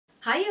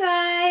Hi you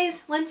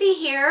guys, Lindsay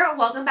here.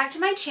 Welcome back to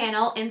my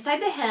channel,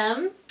 Inside the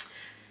Hem.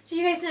 Did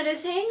you guys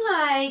noticing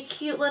my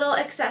cute little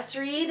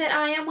accessory that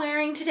I am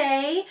wearing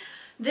today?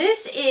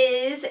 This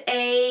is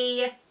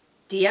a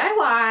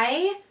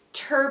DIY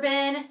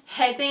turban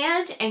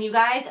headband, and you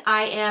guys,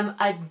 I am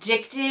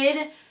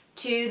addicted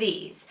to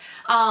these.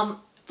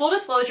 Full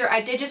disclosure,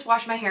 I did just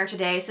wash my hair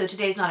today, so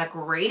today's not a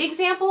great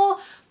example,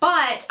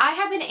 but I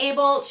have been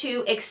able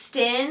to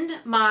extend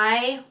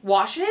my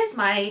washes,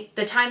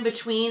 the time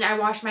between I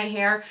wash my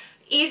hair,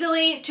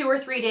 easily 2 or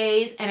 3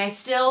 days, and I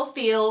still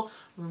feel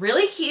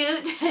really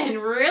cute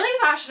and really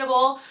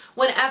fashionable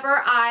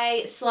whenever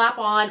I slap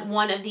on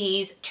one of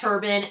these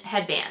turban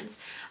headbands.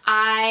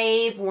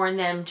 I've worn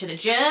them to the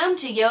gym,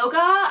 to yoga,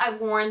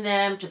 I've worn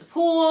them to the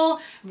pool,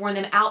 I've worn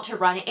them out to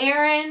run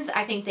errands.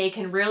 I think they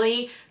can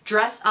really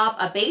dress up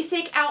a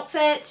basic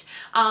outfit,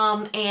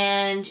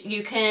 and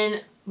you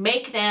can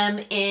make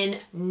them in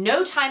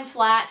no time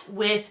flat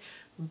with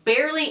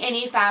barely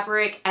any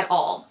fabric at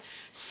all.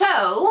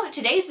 So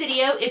today's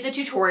video is a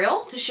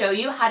tutorial to show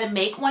you how to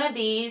make one of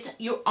these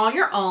on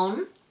your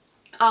own.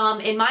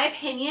 In my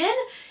opinion,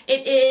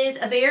 it is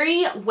a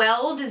very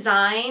well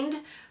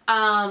designed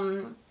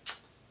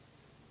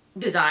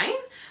design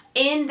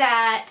in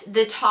that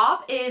the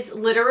top is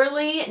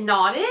literally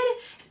knotted.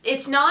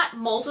 It's not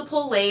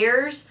multiple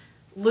layers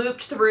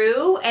looped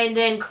through and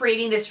then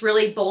creating this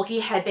really bulky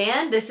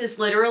headband. This is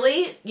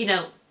literally, you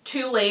know,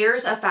 2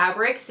 layers of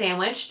fabric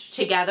sandwiched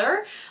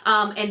together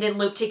and then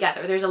looped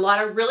together. There's a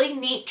lot of really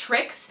neat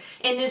tricks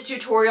in this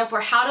tutorial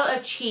for how to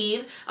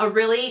achieve a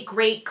really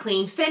great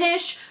clean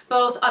finish,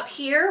 both up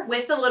here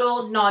with the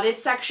little knotted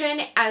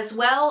section as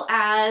well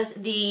as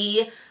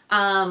the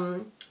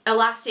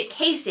elastic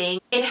casing,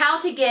 and how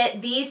to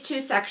get these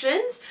 2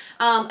 sections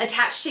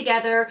attached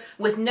together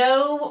with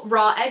no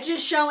raw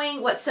edges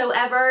showing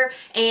whatsoever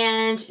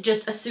and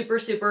just a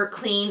super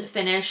clean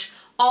finish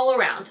all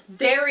around.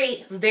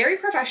 Very, very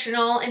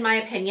professional in my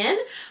opinion.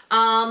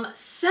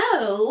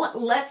 So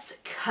let's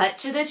cut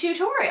to the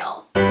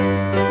tutorial.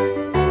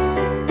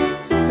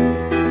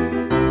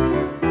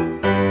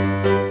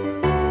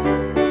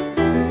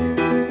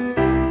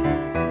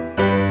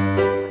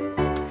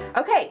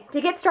 Okay, to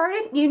get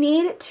started, you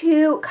need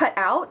to cut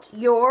out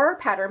your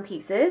pattern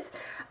pieces.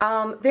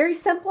 Very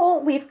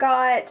simple. We've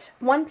got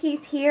one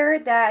piece here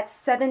that's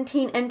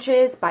 17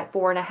 inches by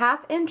 4.5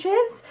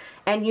 inches,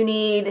 and you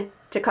need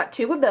to cut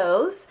 2 of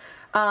those.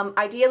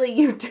 Ideally,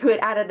 you do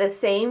it out of the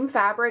same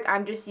fabric.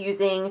 I'm just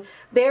using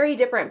very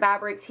different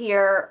fabrics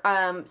here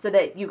so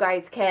that you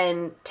guys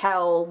can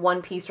tell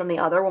one piece from the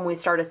other when we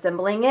start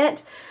assembling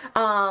it.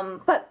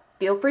 But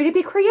feel free to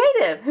be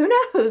creative. Who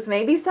knows?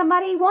 Maybe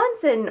somebody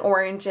wants an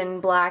orange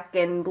and black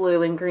and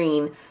blue and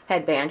green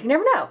headband. You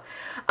never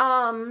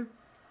know.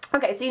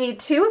 Okay, so you need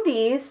 2 of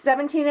these,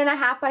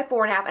 17.5 by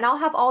 4.5, and I'll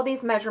have all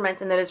these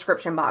measurements in the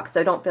description box,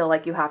 so don't feel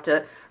like you have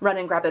to run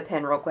and grab a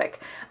pen real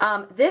quick.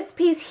 This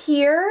piece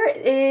here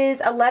is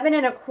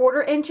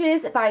 11.25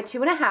 inches by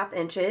 2.5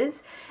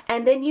 inches,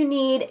 and then you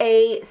need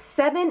a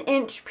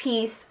 7-inch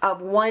piece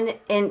of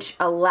 1-inch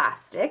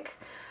elastic.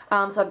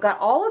 So I've got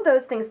all of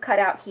those things cut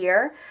out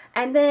here.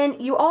 And then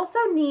you also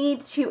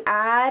need to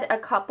add a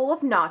couple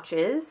of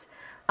notches.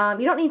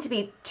 You don't need to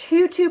be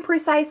too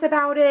precise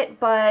about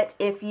it, but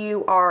if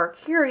you are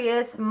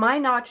curious, my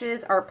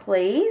notches are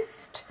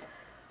placed,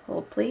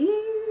 hold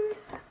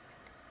please.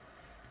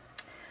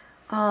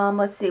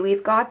 Let's see,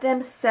 we've got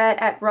them set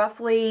at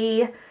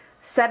roughly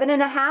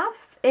 7.5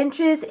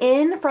 inches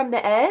in from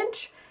the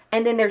edge,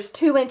 and then there's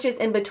 2 inches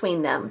in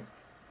between them.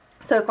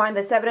 So find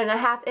the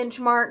 7.5 inch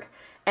mark,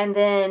 and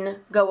then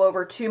go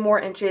over 2 more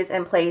inches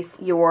and place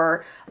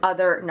your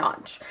other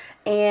notch.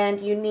 And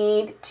you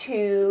need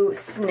to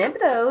snip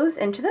those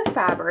into the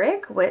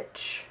fabric,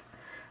 which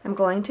I'm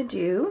going to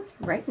do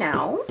right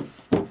now.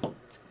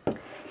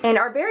 And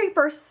our very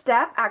first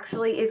step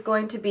actually is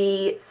going to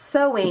be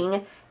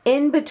sewing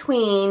in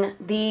between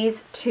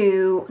these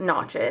 2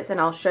 notches.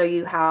 And I'll show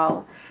you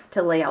how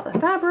to lay out the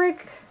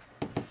fabric.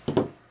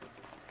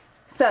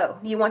 So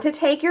you want to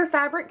take your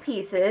fabric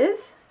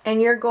pieces and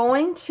you're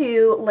going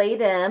to lay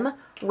them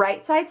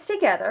right sides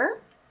together.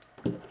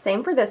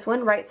 Same for this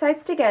one, right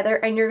sides together,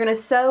 and you're going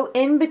to sew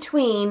in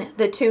between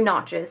the 2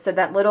 notches, so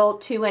that little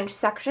 2-inch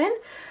section.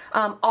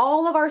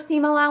 All of our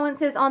seam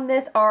allowances on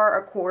this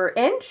are 1/4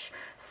 inch,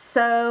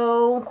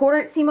 so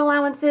 1/4 inch seam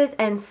allowances,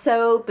 and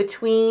sew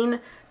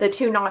between the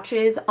 2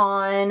 notches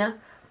on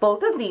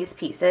both of these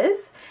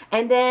pieces.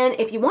 And then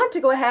if you want to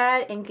go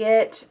ahead and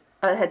get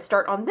a head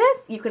start on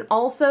this, you can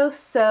also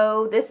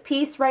sew this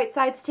piece right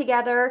sides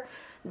together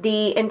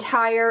the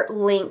entire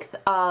length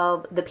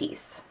of the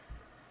piece.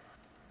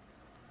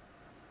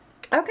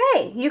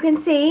 Okay, you can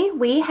see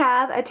we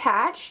have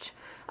attached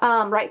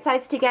right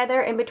sides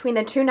together in between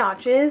the 2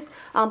 notches,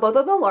 both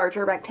of the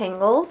larger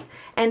rectangles,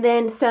 and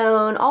then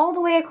sewn all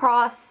the way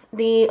across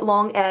the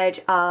long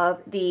edge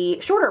of the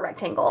shorter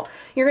rectangle.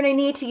 You're going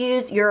to need to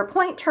use your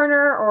point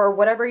turner or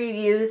whatever you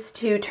use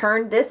to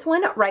turn this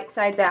one right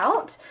sides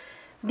out.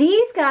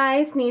 These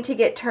guys need to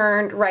get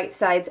turned right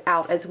sides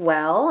out as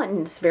well,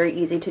 and it's very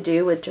easy to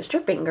do with just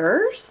your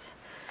fingers.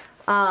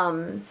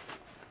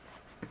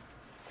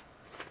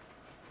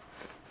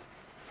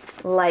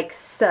 Like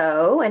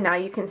so, and now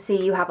you can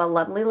see you have a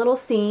lovely little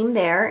seam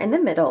there in the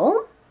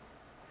middle.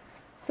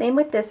 Same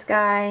with this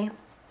guy.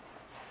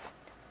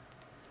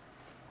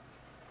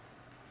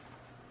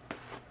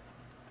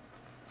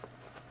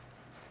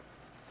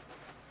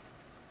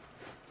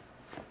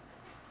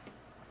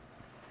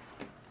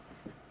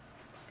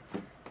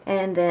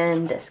 And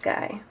then this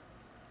guy.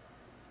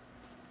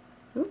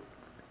 Oop.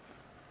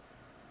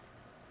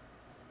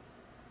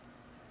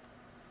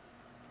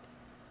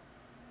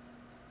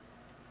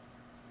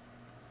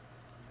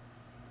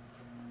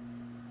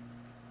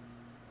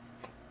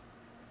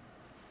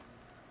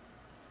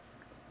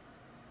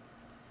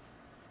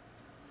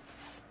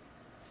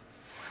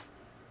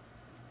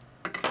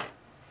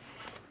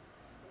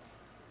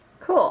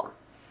 Cool.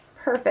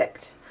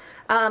 Perfect.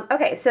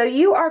 Okay, so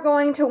you are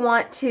going to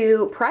want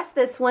to press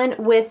this one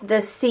with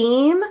the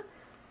seam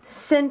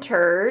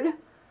centered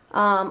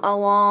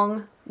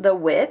along the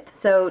width,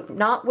 so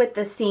not with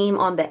the seam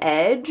on the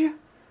edge.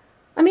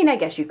 I mean, I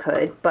guess you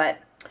could, but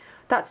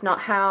that's not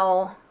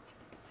how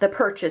the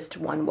purchased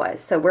one was.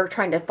 So we're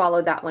trying to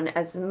follow that one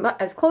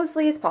as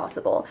closely as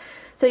possible.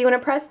 So you want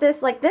to press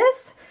this like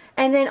this,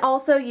 and then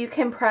also you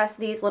can press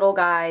these little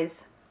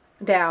guys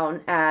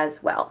down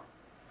as well.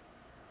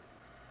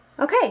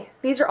 Okay,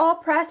 these are all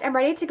pressed and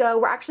ready to go.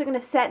 We're actually going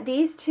to set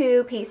these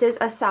two pieces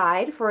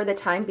aside for the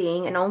time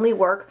being and only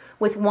work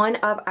with one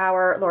of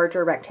our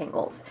larger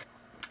rectangles.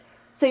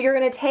 So you're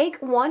going to take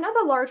one of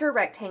the larger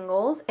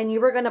rectangles and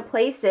you are going to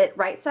place it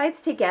right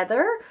sides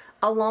together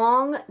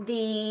along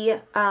the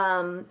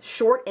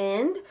short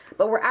end,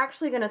 but we're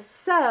actually going to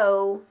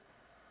sew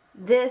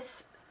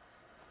this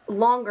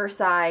longer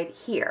side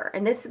here.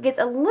 And this gets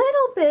a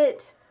little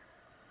bit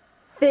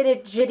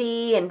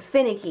fidgety and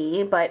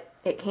finicky, but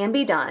it can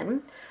be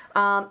done.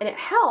 And it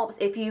helps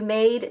if you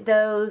made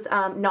those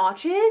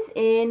notches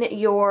in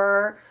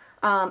your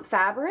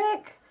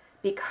fabric,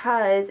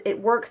 because it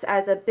works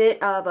as a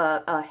bit of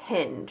a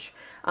hinge.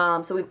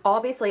 So we've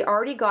obviously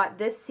already got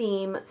this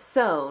seam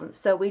sewn,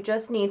 so we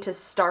just need to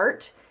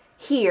start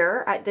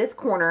here at this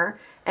corner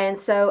and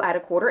sew at a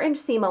 1/4 inch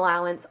seam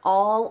allowance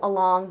all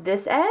along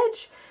this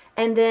edge,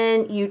 and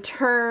then you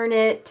turn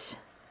it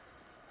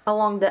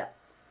along the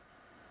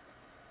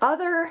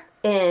other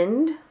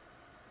end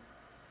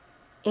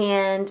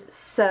and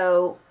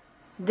sew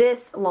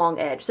this long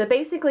edge. So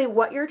basically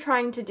what you're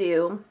trying to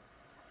do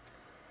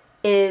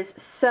is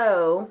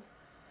sew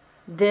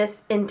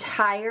this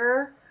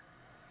entire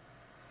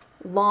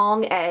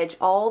long edge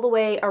all the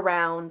way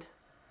around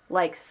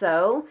like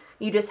so.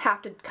 You just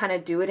have to kind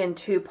of do it in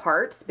 2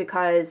 parts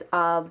because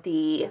of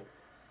the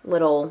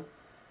little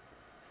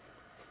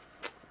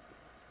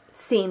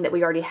seam that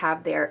we already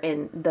have there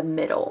in the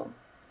middle.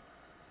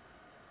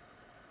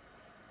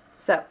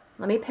 So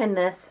let me pin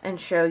this and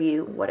show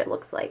you what it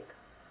looks like.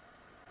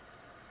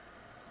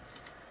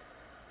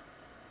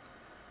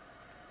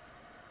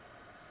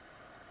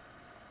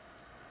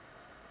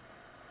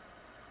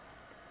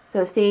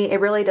 So see, it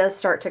really does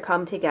start to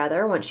come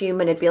together once you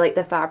manipulate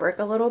the fabric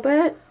a little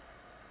bit.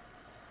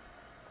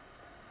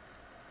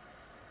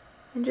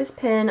 And just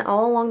pin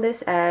all along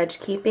this edge,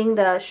 keeping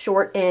the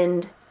short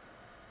end,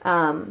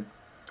 the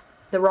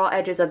raw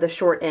edges of the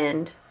short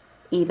end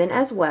even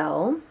as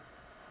well.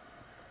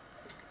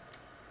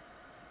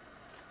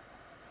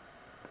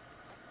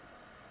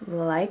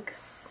 Like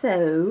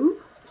so.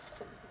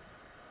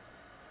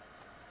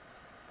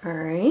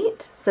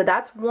 Alright, so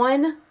that's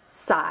one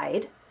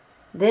side.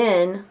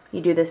 Then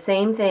you do the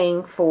same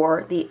thing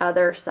for the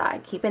other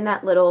side, keeping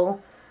that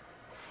little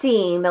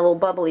seam, the little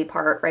bubbly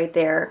part right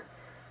there,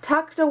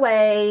 tucked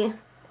away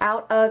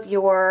out of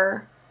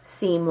your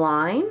seam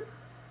line.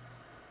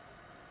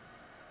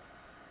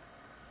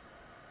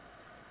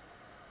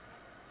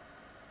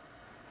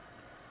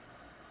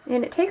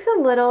 And it takes a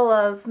little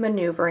of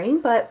maneuvering,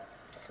 but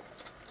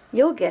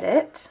you'll get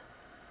it.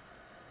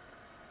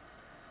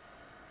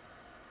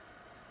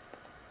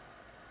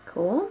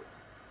 Cool.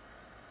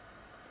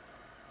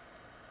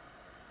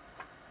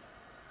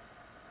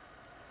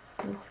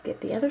 Let's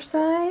get the other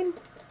side.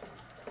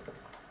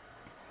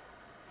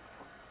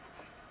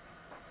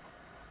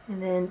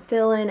 And then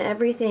fill in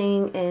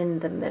everything in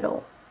the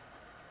middle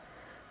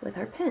with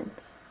our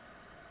pins.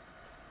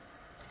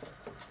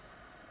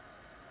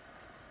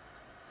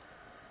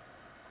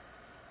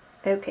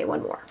 Okay,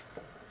 one more.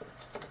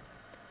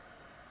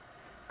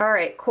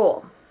 Alright,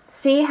 cool.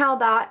 See how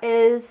that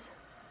is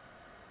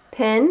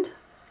pinned?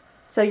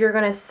 So you're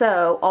going to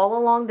sew all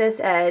along this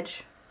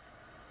edge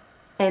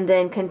and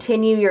then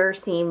continue your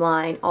seam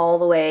line all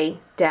the way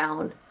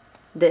down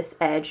this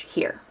edge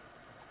here.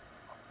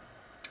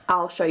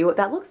 I'll show you what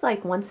that looks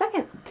like. 1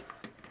 second.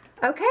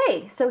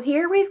 Okay, so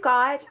here we've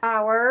got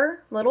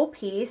our little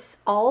piece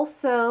all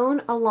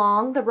sewn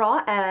along the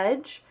raw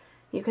edge.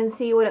 You can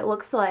see what it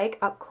looks like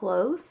up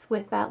close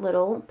with that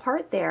little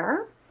part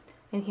there.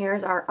 And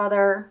here's our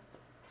other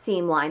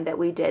seam line that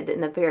we did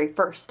in the very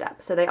first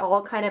step. So they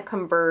all kind of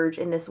converge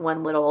in this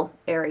one little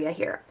area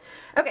here.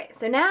 Okay,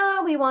 so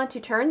now we want to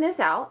turn this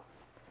out.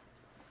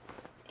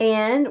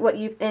 And what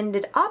you've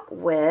ended up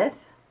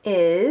with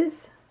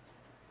is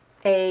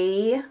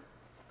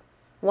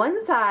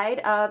one side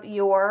of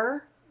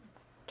your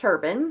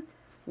turban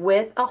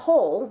with a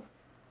hole,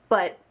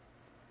 but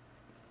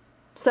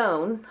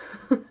sewn,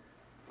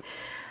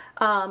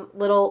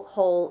 little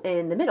hole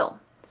in the middle.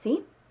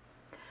 See?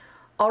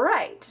 All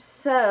right,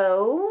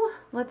 so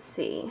let's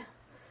see.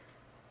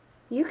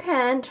 You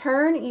can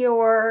turn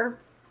your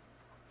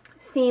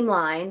seam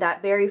line,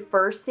 that very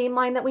first seam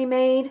line that we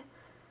made,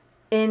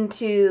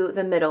 into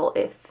the middle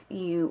if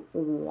you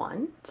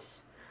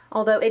want.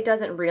 Although it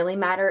doesn't really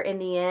matter in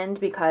the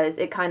end because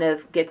it kind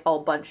of gets all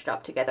bunched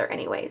up together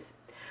anyways.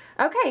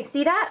 Okay,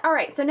 see that? All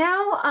right, so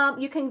now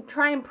you can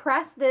try and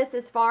press this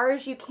as far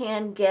as you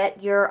can,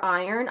 get your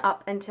iron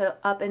up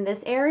in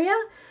this area,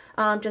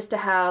 just to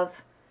have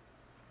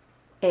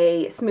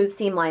a smooth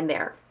seam line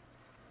there.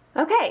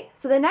 Okay,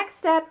 so the next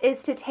step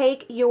is to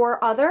take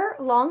your other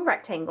long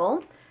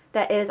rectangle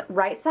that is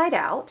right side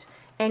out,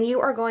 and you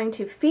are going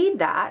to feed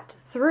that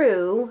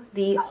through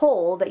the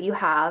hole that you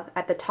have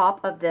at the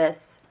top of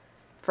this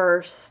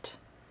first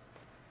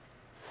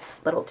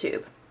little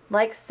tube,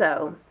 like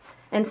so.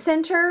 And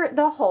center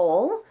the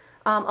hole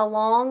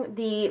along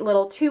the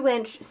little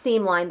 2-inch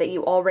seam line that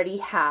you already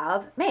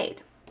have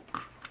made.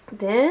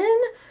 Then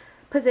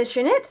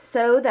position it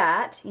so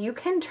that you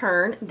can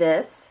turn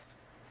this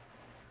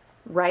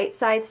right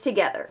sides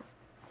together,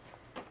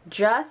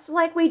 just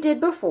like we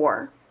did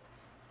before,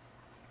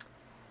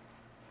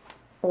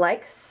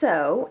 like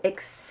so,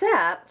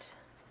 except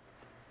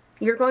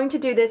you're going to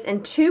do this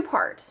in 2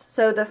 parts.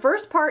 So the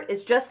first part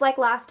is just like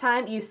last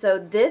time. You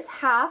sewed this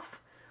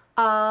half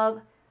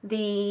of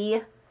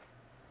the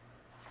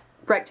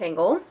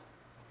rectangle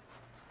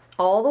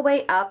all the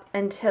way up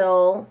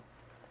until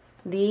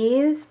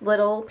these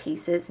little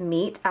pieces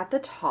meet at the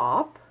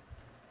top,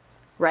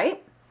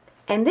 right?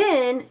 And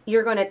then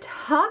you're going to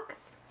tuck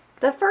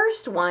the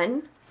first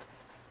one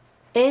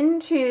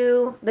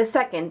into the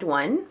second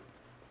one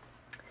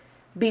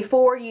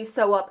before you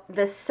sew up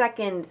the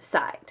second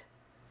side.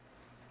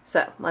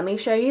 So let me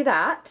show you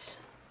that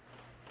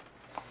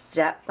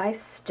step by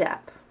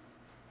step.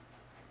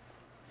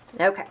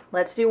 Okay,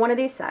 let's do one of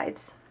these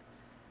sides.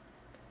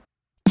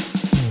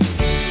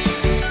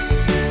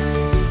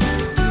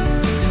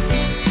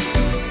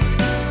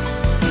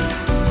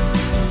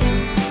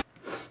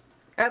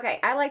 Okay,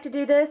 I like to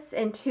do this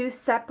in 2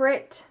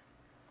 separate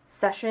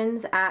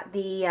sessions at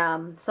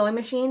the sewing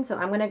machine, so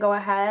I'm going to go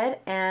ahead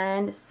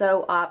and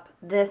sew up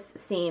this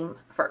seam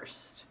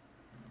first.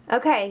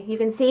 Okay, you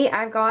can see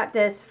I've got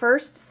this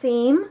first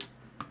seam,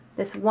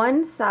 this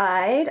one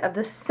side of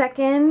the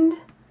second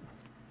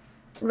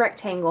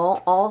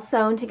rectangle all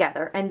sewn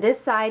together, and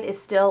this side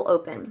is still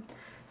open.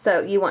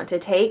 So you want to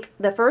take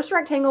the first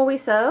rectangle we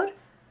sewed,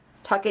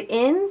 tuck it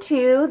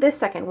into the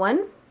second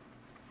one,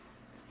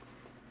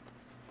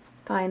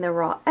 find the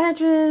raw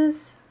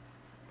edges,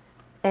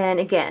 and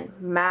again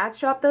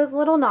match up those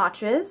little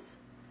notches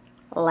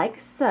like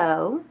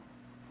so,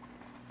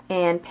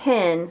 and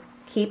pin,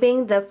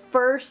 keeping the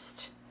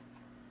first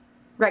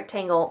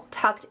rectangle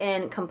tucked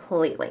in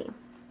completely.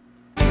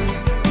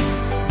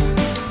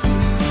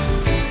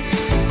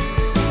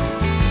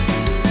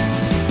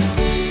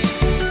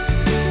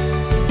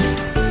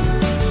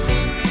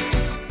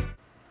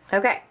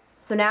 Okay,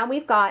 so now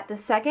we've got the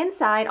second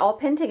side all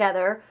pinned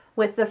together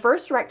with the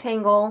first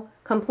rectangle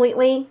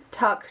completely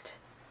tucked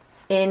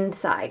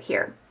inside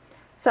here.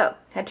 So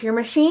head to your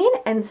machine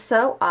and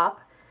sew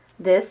up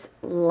this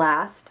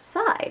last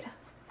side.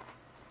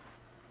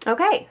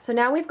 Okay, so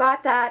now we've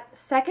got that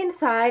second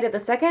side of the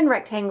second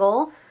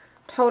rectangle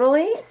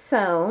totally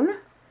sewn,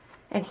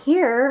 and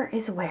here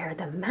is where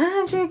the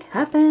magic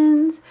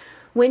happens.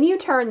 When you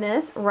turn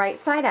this right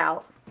side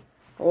out,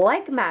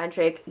 like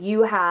magic,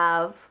 you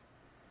have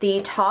the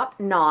top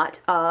knot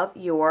of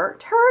your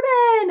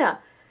turban.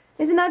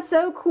 Isn't that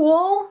so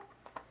cool?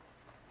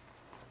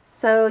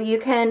 So you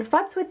can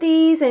futz with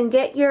these and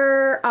get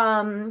your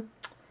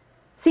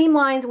seam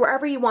lines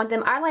wherever you want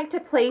them. I like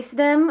to place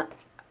them,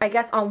 I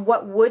guess, on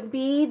what would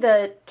be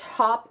the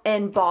top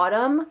and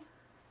bottom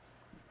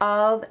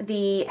of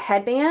the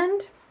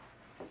headband.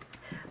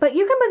 But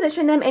you can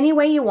position them any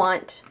way you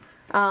want.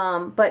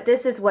 But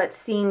this is what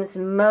seems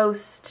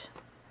most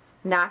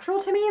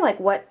natural to me, like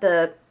what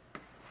the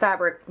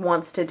fabric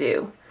wants to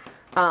do,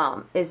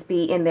 is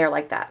be in there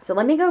like that. So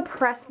let me go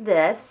press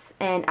this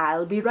and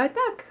I'll be right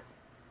back.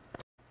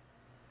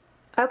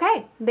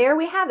 Okay, there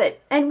we have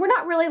it. And we're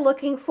not really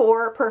looking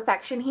for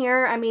perfection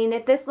here. I mean,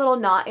 if this little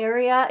knot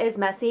area is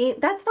messy,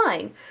 that's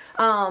fine.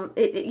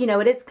 You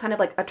know, it is kind of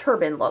like a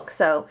turban look,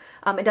 so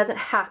it doesn't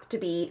have to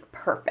be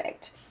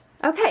perfect.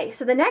 Okay,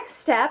 so the next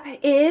step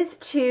is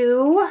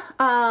to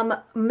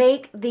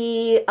make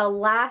the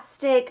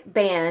elastic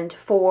band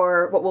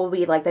for what will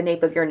be like the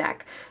nape of your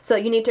neck. So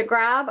you need to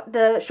grab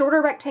the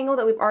shorter rectangle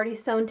that we've already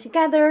sewn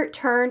together,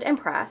 turned and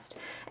pressed,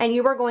 and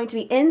you are going to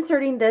be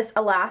inserting this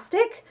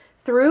elastic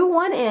through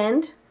one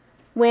end.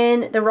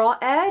 When the raw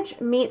edge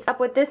meets up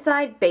with this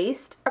side,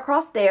 baste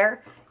across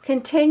there.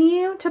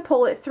 Continue to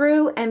pull it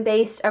through and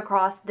baste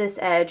across this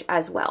edge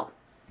as well.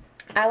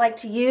 I like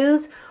to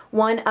use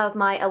one of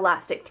my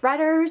elastic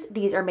threaders.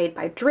 These are made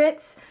by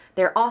Dritz.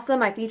 They're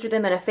awesome. I featured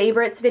them in a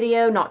favorites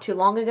video not too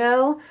long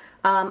ago.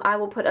 I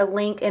will put a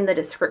link in the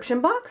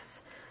description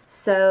box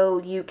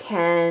so you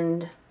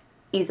can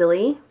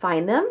easily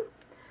find them.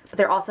 But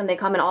they're awesome. They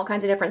come in all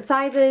kinds of different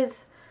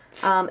sizes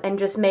and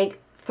just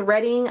make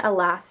threading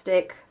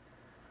elastic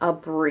a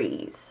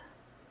breeze.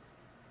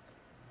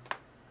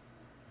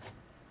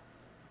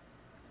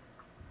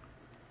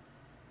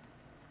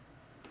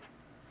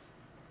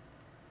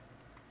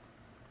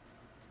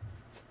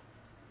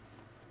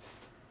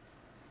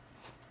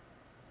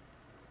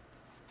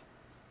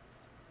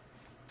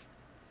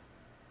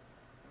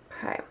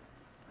 Okay,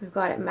 we've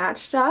got it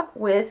matched up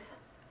with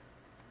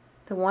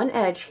the one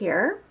edge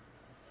here.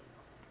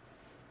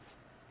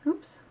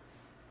 Oops.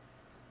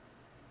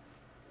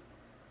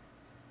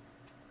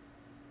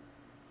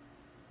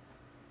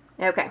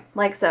 Okay,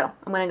 like so.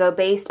 I'm going to go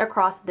baste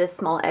across this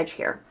small edge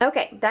here.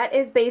 Okay, that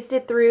is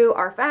basted through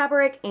our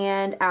fabric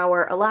and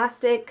our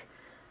elastic.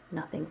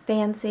 Nothing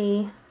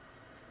fancy.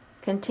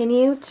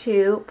 Continue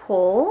to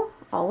pull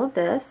all of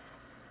this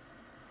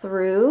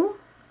through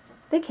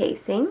the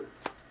casing,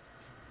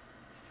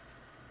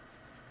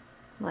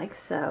 like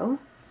so.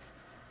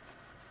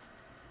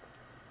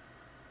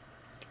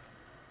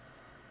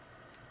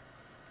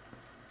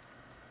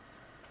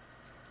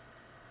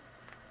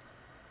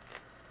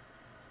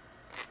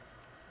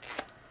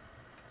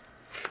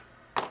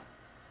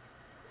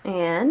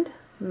 And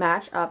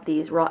match up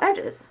these raw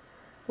edges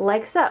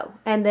like so,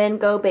 and then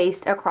go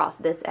baste across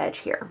this edge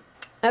here.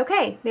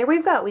 Okay, there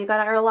we go. We've got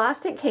our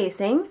elastic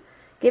casing.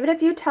 Give it a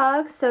few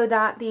tugs so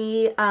that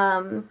the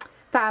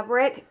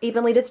fabric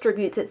evenly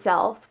distributes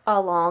itself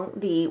along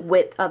the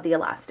width of the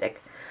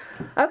elastic.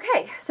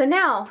 Okay, so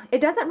now it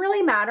doesn't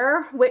really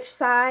matter which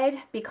side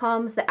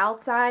becomes the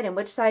outside and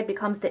which side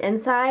becomes the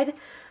inside,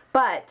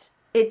 but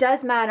it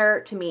does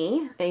matter to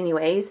me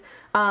anyways,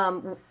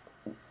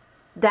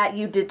 that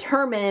you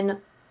determine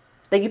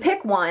that you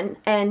pick one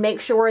and make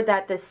sure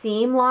that the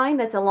seam line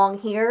that's along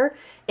here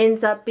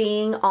ends up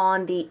being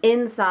on the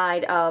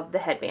inside of the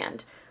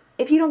headband.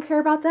 If you don't care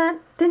about that,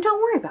 then don't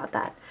worry about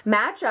that.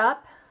 Match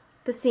up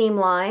the seam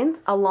lines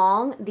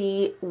along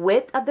the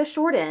width of the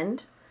short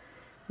end,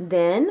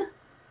 then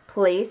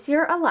place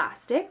your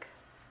elastic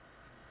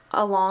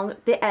along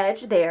the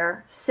edge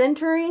there,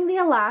 centering the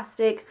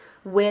elastic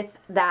with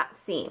that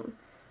seam.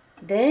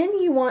 Then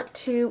you want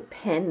to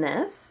pin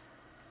this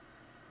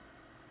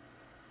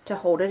to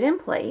hold it in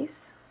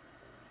place,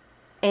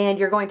 and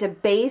you're going to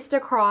baste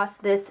across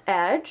this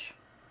edge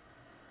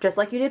just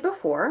like you did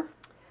before.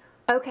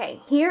 Okay,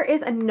 here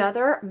is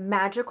another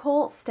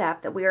magical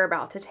step that we are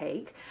about to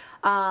take.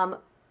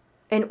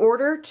 In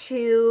order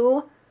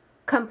to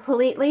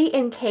completely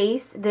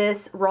encase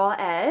this raw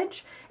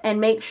edge and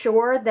make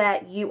sure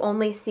that you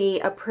only see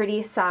a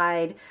pretty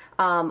side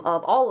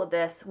of all of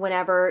this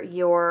whenever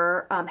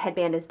your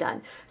headband is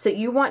done. So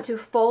you want to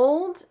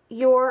fold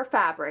your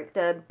fabric,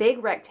 the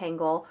big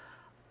rectangle,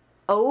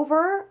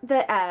 over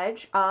the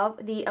edge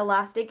of the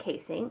elastic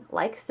casing,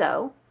 like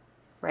so,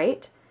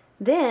 right?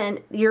 Then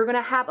you're going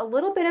to have a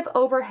little bit of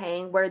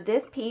overhang where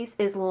this piece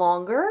is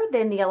longer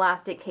than the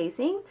elastic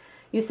casing.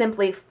 You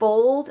simply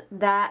fold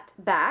that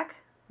back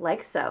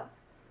like so.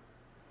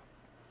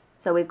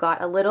 So we've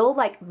got a little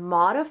like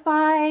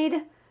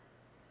modified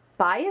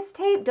bias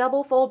tape,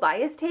 double fold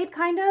bias tape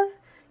kind of.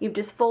 You've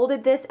just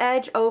folded this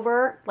edge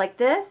over like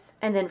this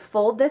and then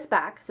fold this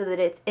back so that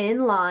it's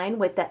in line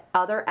with the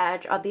other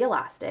edge of the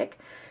elastic.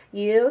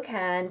 You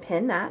can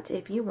pin that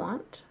if you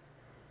want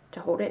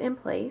to hold it in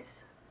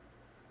place.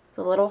 It's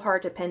a little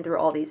hard to pin through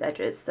all these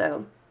edges,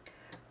 so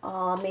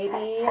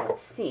maybe,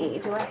 let's see,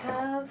 do I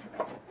have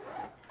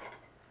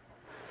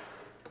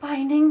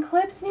binding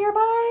clips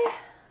nearby?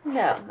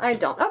 No, I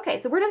don't.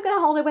 Okay, so we're just going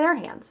to hold it with our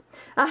hands.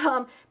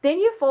 Then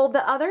you fold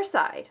the other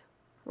side,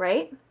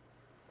 right,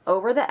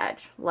 over the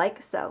edge,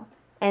 like so.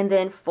 And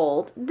then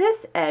fold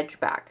this edge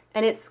back.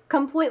 And it's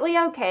completely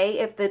okay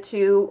if the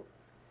two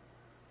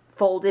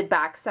folded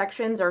back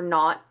sections are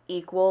not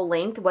equal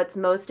length. What's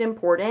most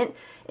important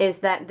is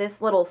that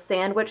this little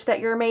sandwich that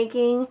you're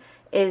making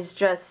is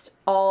just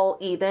all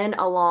even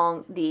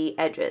along the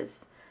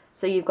edges.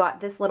 So you've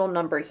got this little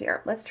number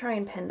here. Let's try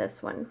and pin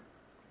this one.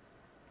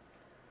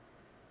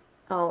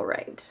 All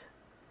right,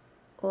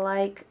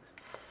 like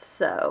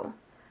so.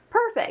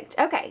 Perfect.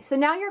 Okay, so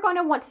now you're going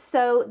to want to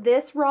sew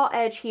this raw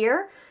edge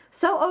here.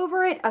 Sew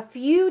over it a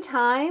few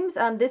times.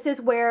 This is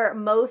where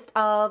most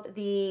of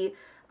the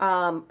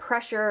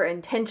pressure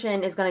and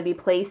tension is going to be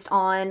placed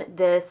on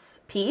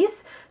this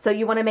piece. So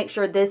you want to make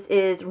sure this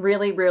is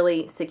really,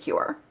 really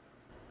secure.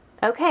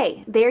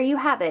 Okay, there you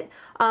have it.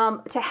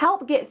 To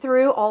help get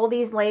through all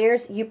these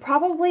layers, you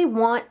probably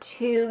want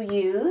to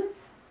use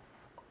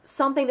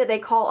something that they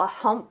call a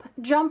hump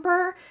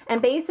jumper,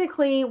 and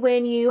basically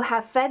when you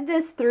have fed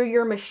this through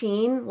your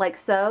machine like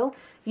so,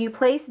 you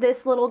place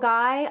this little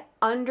guy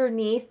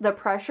underneath the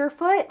pressure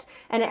foot,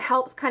 and it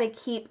helps kind of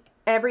keep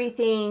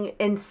everything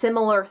in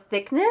similar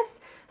thickness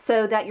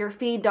so that your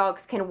feed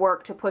dogs can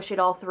work to push it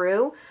all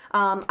through.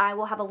 I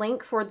will have a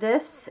link for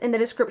this in the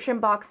description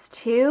box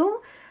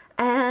too,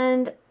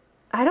 and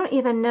I don't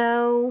even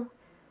know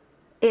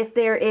if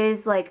there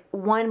is like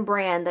one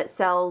brand that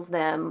sells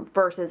them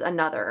versus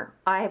another.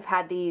 I have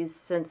had these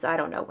since I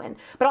don't know when,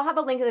 but I'll have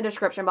a link in the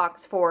description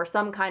box for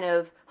some kind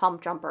of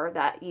hump jumper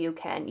that you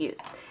can use.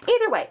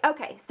 Either way,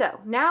 okay,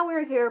 so now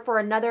we're here for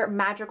another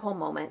magical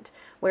moment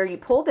where you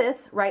pull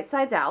this right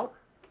sides out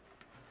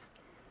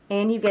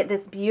and you get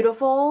this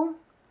beautiful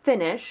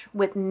finish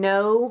with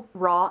no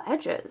raw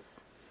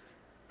edges.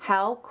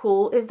 How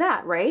cool is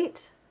that,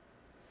 right?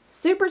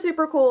 Super,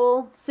 super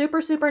cool,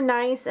 super, super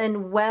nice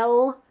and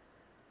well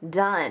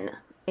done,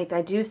 if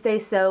I do say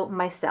so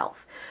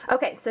myself.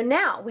 Okay, so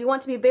now we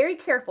want to be very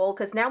careful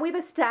because now we've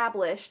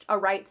established a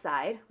right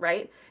side,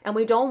 right? And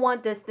we don't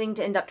want this thing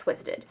to end up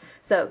twisted.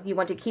 So you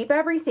want to keep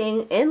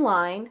everything in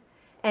line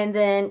and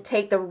then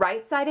take the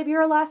right side of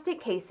your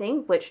elastic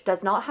casing, which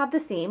does not have the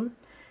seam,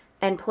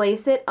 and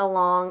place it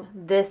along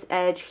this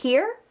edge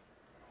here.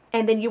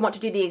 And then you want to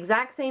do the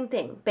exact same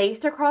thing.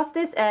 Baste across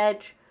this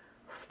edge,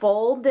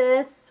 fold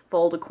this,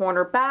 fold a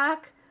corner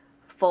back,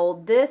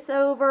 fold this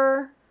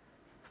over,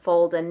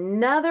 fold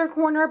another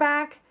corner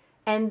back,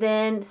 and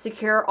then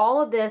secure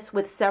all of this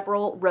with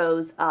several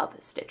rows of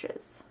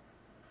stitches.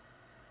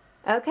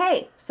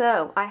 Okay,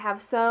 so I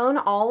have sewn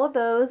all of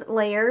those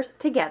layers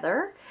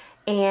together,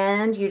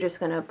 and you're just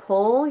going to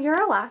pull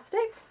your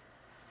elastic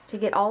to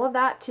get all of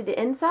that to the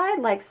inside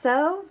like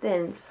so,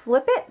 then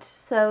flip it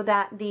so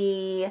that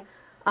the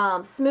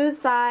smooth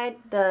side,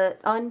 the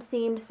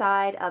unseamed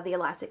side of the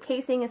elastic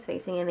casing is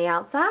facing in the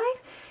outside.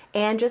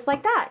 And just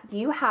like that,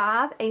 you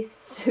have a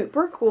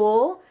super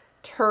cool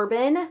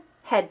turban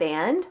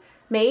headband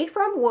made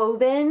from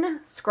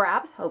woven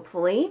scraps,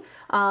 hopefully.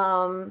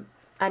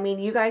 I mean,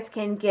 you guys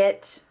can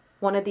get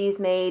one of these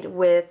made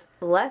with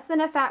less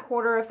than a fat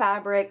quarter of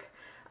fabric,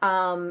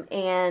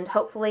 and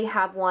hopefully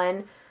have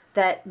one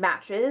that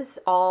matches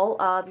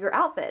all of your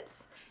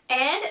outfits.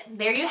 And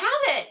there you have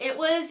it. It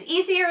was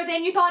easier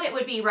than you thought it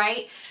would be,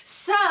 right?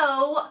 So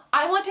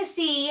I want to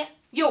see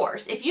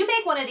yours. If you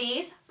make one of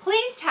these,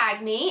 please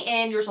tag me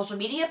in your social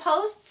media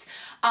posts.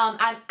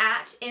 I'm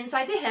at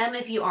Inside the Hem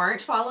if you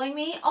aren't following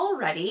me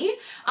already.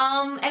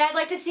 And I'd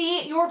like to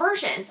see your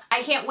versions.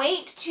 I can't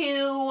wait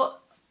to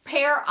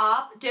pair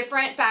up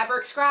different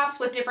fabric scraps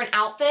with different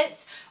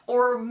outfits,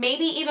 or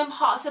maybe even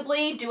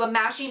possibly do a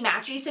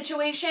matchy-matchy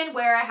situation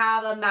where I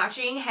have a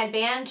matching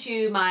headband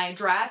to my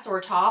dress or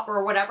top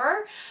or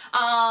whatever.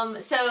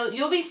 So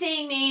you'll be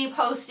seeing me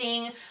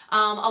posting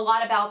a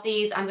lot about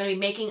these. I'm going to be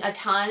making a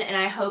ton, and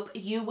I hope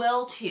you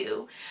will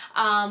too.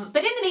 But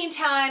in the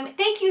meantime,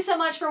 thank you so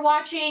much for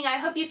watching. I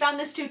hope you found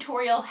this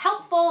tutorial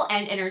helpful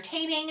and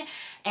entertaining,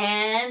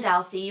 and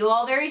I'll see you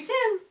all very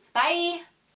soon. Bye!